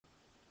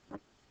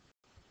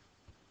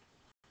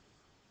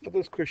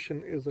This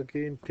question is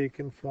again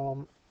taken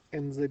from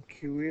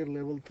NZQA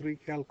Level 3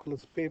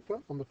 Calculus paper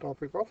on the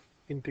topic of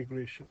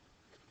integration.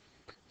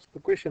 So the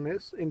question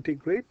is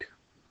integrate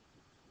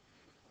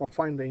or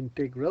find the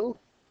integral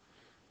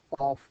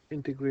of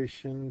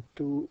integration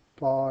 2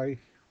 pi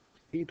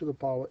e to the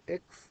power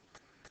x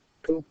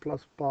 2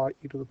 plus pi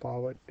e to the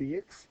power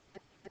dx.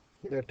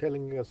 They're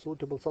telling you a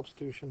suitable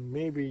substitution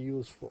may be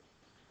useful.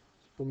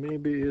 So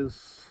maybe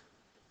is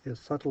a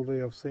subtle way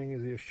of saying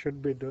is you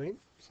should be doing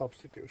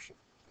substitution.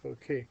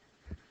 Okay,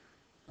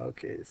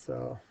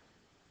 so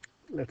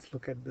let's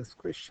look at this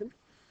question.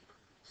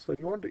 So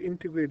you want to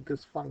integrate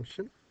this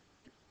function.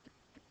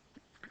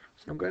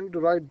 So I'm going to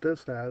write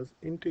this as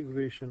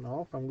integration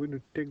of, I'm going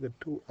to take the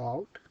 2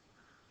 out,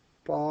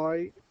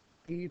 pi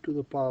e to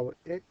the power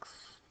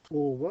x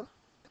over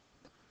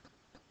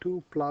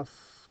 2 plus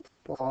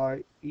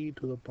pi e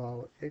to the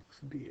power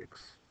x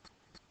dx.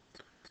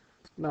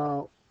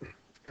 Now,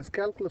 as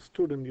calculus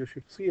student, you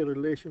should see a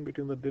relation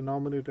between the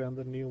denominator and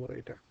the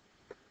numerator.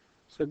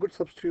 So a good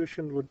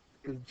substitution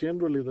is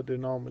generally the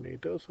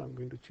denominator. So I'm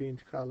going to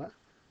change color.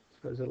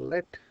 So as a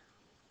let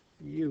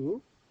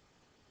u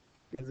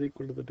is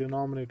equal to the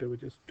denominator,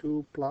 which is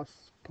 2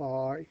 plus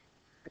pi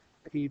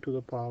e to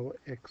the power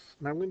x.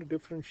 Now I'm going to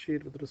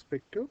differentiate with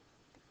respect to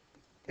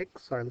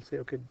x. I'll say,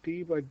 okay,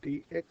 d by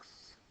dx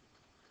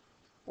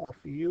of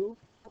u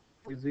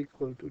is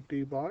equal to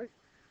d by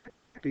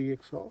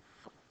dx of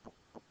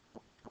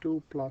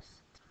 2 plus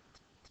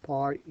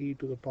pi e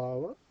to the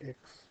power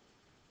x.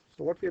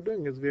 So what we are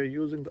doing is we are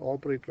using the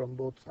operator on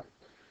both sides.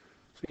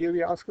 So here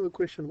we are asking the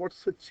question,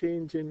 what's the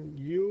change in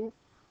u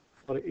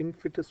for an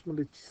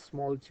infinitesimally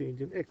small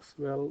change in x?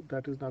 Well,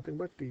 that is nothing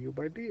but du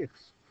by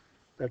dx.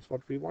 That's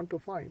what we want to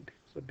find.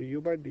 So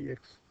du by dx.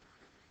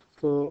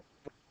 So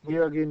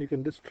here again you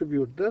can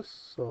distribute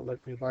this. So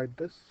let me write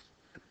this.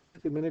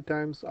 See, many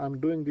times I'm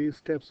doing these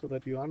steps so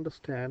that you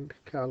understand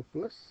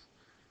calculus.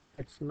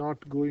 It's not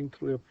going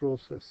through a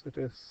process. It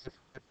is,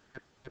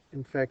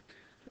 in fact,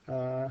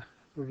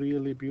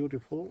 really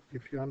beautiful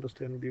if you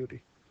understand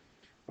beauty.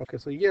 Okay,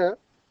 so here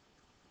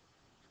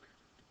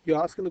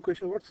you're asking the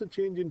question, what's the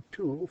change in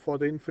 2 for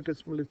the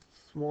infinitesimally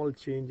small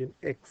change in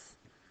x?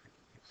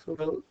 So,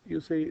 well,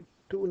 you say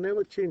 2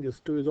 never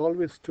changes. 2 is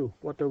always 2.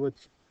 Whatever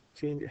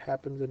change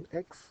happens in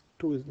x,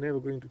 2 is never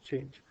going to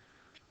change.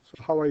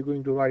 So how are you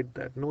going to write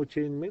that? No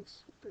change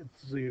means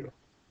it's 0.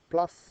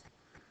 Plus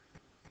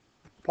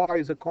pi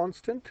is a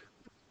constant,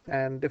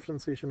 and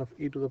differentiation of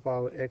e to the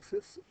power x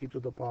is e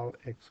to the power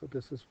x. So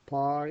this is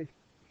pi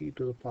e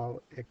to the power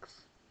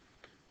x.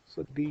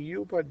 So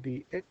du by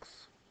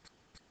dx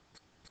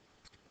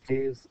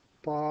is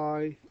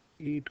pi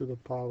e to the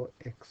power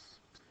x,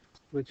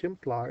 which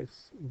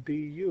implies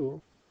du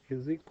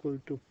is equal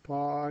to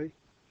pi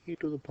e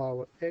to the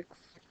power x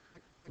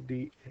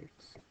dx.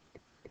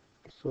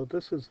 So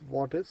this is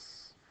what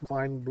is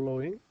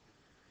mind-blowing.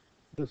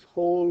 This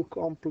whole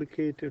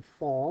complicated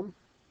form,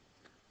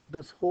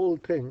 this whole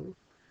thing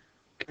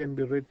can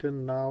be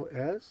written now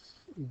as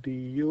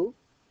du.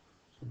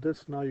 So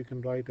this now you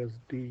can write as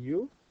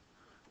du,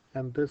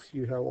 and this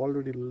you have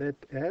already let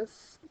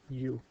as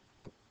u.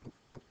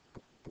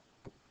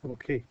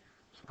 Okay,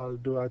 so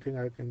I think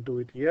I can do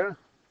it here.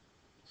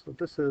 So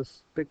this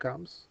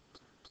becomes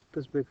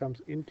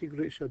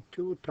integration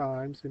 2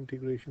 times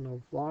integration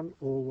of 1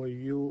 over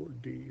u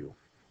du.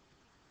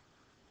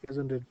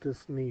 Isn't it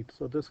this neat?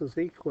 So this is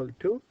equal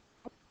to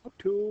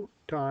 2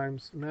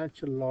 times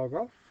natural log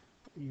of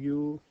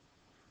u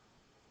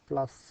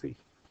plus c.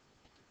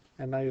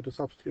 And now you have to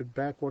substitute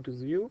back what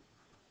is u,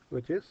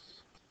 which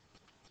is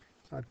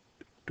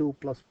 2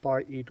 plus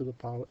pi e to the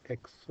power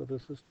x. So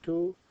this is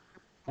 2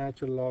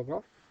 natural log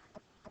of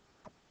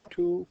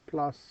 2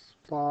 plus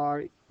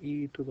pi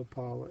e to the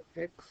power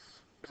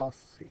x plus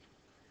c.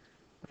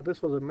 Now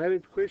this was a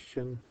merit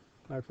question.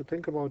 Now if you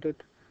think about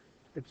it,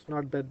 it's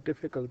not that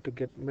difficult to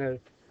get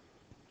merit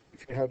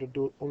if you have to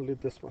do only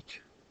this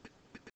much.